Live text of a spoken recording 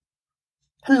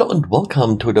Hello and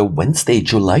welcome to the Wednesday,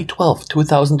 July 12th,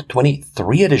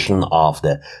 2023 edition of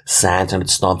the SANS and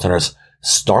Storm Center's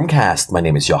StormCast. My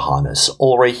name is Johannes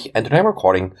Ulrich and today I'm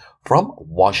recording from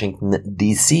Washington,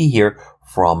 D.C. here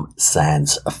from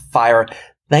SANS Fire.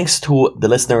 Thanks to the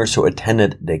listeners who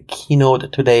attended the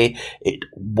keynote today. It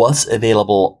was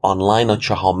available online. Not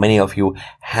sure how many of you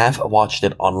have watched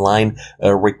it online.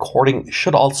 A recording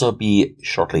should also be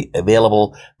shortly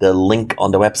available. The link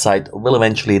on the website will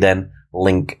eventually then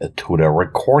link to the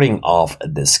recording of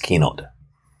this keynote.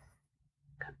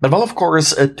 But well, of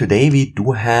course, today we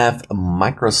do have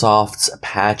Microsoft's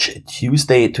Patch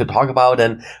Tuesday to talk about,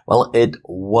 and well, it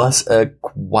was a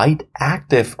quite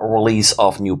active release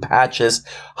of new patches.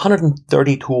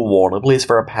 132 vulnerabilities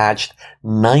were patched,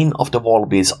 9 of the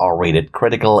vulnerabilities are rated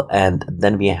critical, and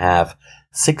then we have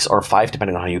 6 or 5,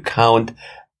 depending on how you count,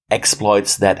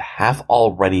 exploits that have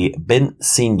already been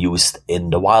seen used in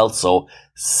the wild, so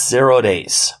 0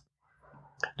 days.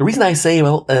 The reason I say,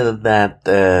 that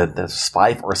there's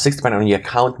 5 or 6, depending on your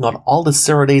account, not all the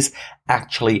 0 days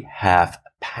actually have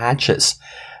patches.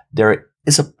 There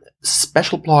is a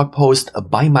special blog post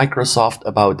by Microsoft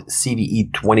about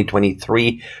CVE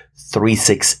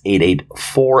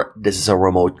 2023-36884. This is a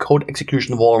remote code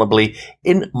execution vulnerability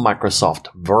in Microsoft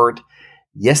Word.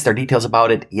 Yes, there are details about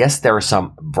it. Yes, there are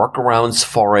some workarounds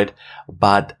for it,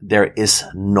 but there is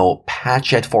no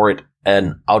patch yet for it.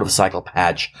 An out-of-cycle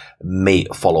patch may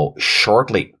follow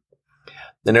shortly.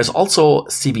 Then there's also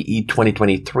CVE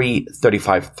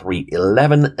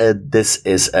 2023-35311. This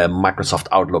is a Microsoft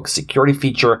Outlook security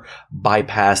feature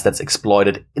bypass that's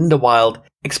exploited in the wild.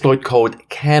 Exploit code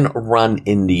can run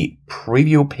in the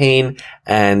preview pane,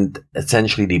 and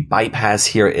essentially the bypass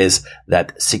here is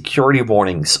that security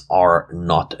warnings are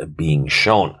not being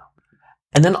shown.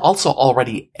 And then also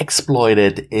already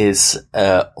exploited is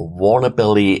a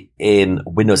vulnerability in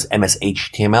Windows MS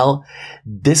HTML.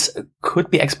 This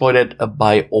could be exploited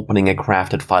by opening a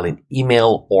crafted file in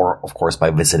email or, of course, by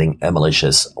visiting a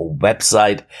malicious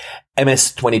website.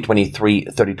 MS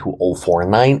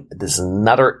 2023-32049. This is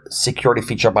another security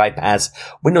feature bypass.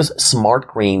 Windows Smart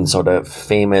Green, so the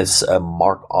famous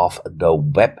mark of the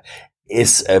web,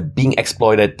 is being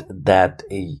exploited that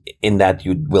you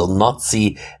will not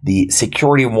see the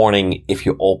security warning if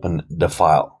you open the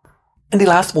file. And the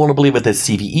last vulnerability with the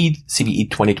CVE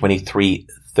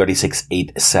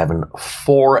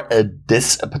 2023-36874.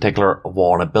 This particular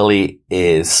vulnerability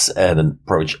is an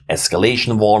approach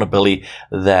escalation vulnerability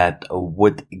that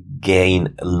would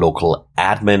gain local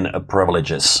admin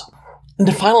privileges. And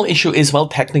the final issue is,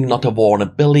 technically not a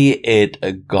vulnerability.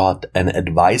 It got an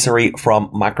advisory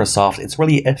from Microsoft. It's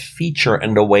really a feature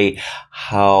in the way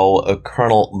how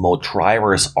kernel mode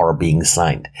drivers are being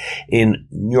signed. In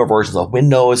newer versions of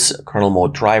Windows, kernel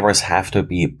mode drivers have to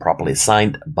be properly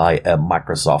signed by a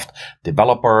Microsoft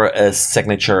developer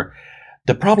signature.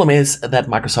 The problem is that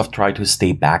Microsoft tried to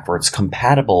stay backwards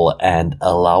compatible and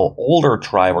allow older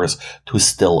drivers to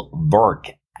still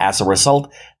work. As a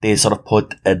result, they sort of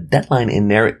put a deadline in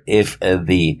there. If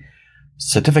the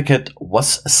certificate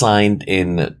was signed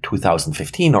in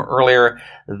 2015 or earlier,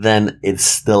 then it's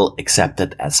still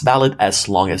accepted as valid as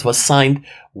long as it was signed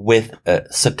with a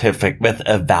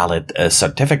valid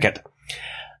certificate.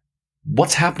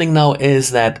 What's happening now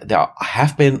is that there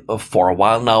have been for a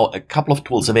while now a couple of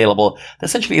tools available that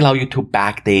essentially allow you to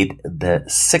backdate the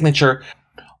signature.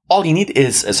 All you need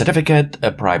is a certificate,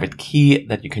 a private key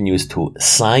that you can use to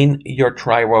sign your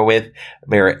driver with,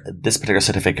 where this particular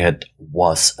certificate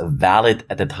was valid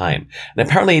at the time. And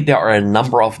apparently there are a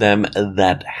number of them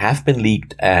that have been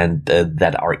leaked and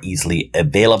that are easily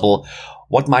available.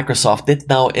 What Microsoft did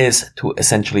now is to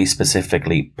essentially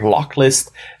specifically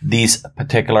blocklist these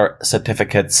particular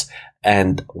certificates,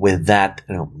 and with that,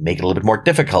 make it a little bit more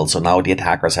difficult. So now the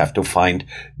attackers have to find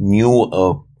new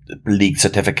leaked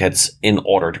certificates in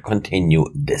order to continue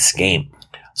this game.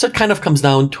 So it kind of comes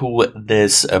down to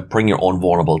this bring your own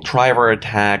vulnerable driver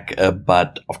attack,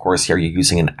 but of course here you're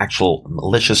using an actual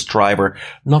malicious driver,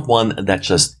 not one that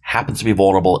just happens to be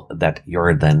vulnerable that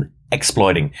you're then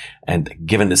exploiting. And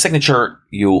given the signature,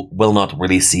 you will not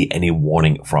really see any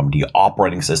warning from the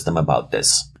operating system about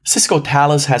this. Cisco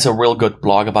Talos has a real good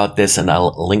blog about this, and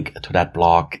I'll link to that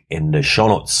blog in the show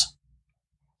notes.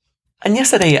 And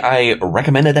yesterday I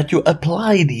recommended that you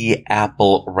apply the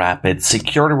Apple Rapid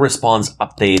Security Response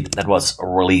update that was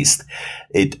released.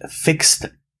 It fixed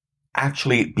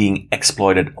actually being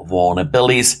exploited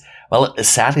vulnerabilities. Well,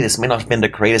 sadly, this may not have been the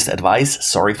greatest advice.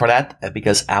 Sorry for that,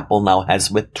 because Apple now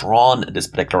has withdrawn this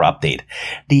particular update.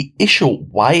 The issue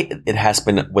why it has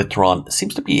been withdrawn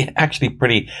seems to be actually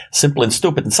pretty simple and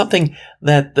stupid, and something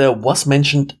that was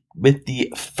mentioned with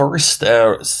the first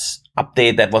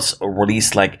update that was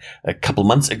released like a couple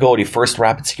months ago, the first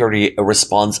rapid security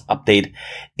response update,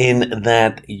 in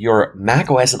that your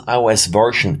macOS and iOS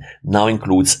version now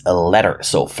includes a letter.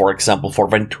 So for example, for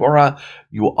Ventura,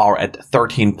 you are at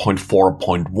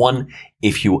 13.4.1.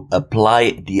 If you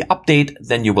apply the update,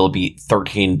 then you will be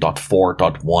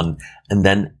 13.4.1 and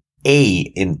then A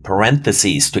in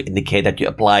parentheses to indicate that you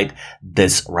applied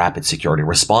this rapid security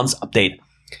response update.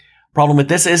 Problem with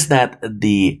this is that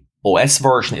the OS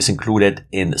version is included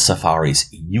in Safari's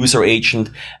user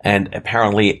agent, and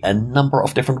apparently a number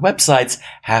of different websites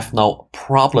have now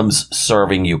problems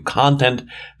serving you content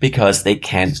because they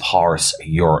can't parse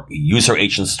your user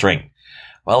agent string.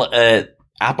 Well,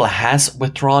 Apple has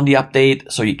withdrawn the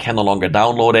update, so you can no longer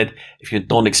download it. If you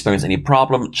don't experience any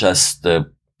problem, just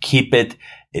keep it.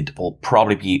 It will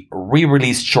probably be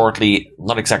re-released shortly.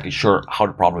 Not exactly sure how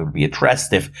the problem will be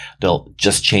addressed, if they'll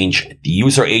just change the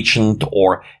user agent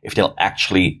or if they'll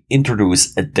actually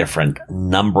introduce a different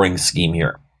numbering scheme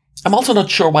here. I'm also not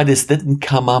sure why this didn't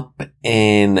come up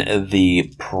in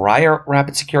the prior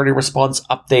rapid security response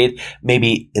update.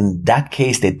 Maybe in that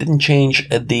case, they didn't change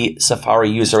the Safari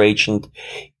user agent.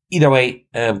 Either way,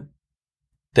 the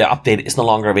update is no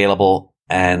longer available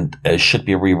and should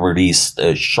be re-released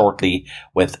shortly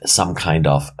with some kind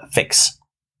of fix.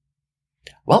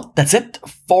 Well, that's it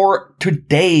for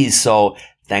today. So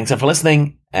thanks for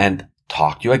listening and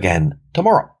talk to you again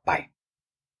tomorrow. Bye.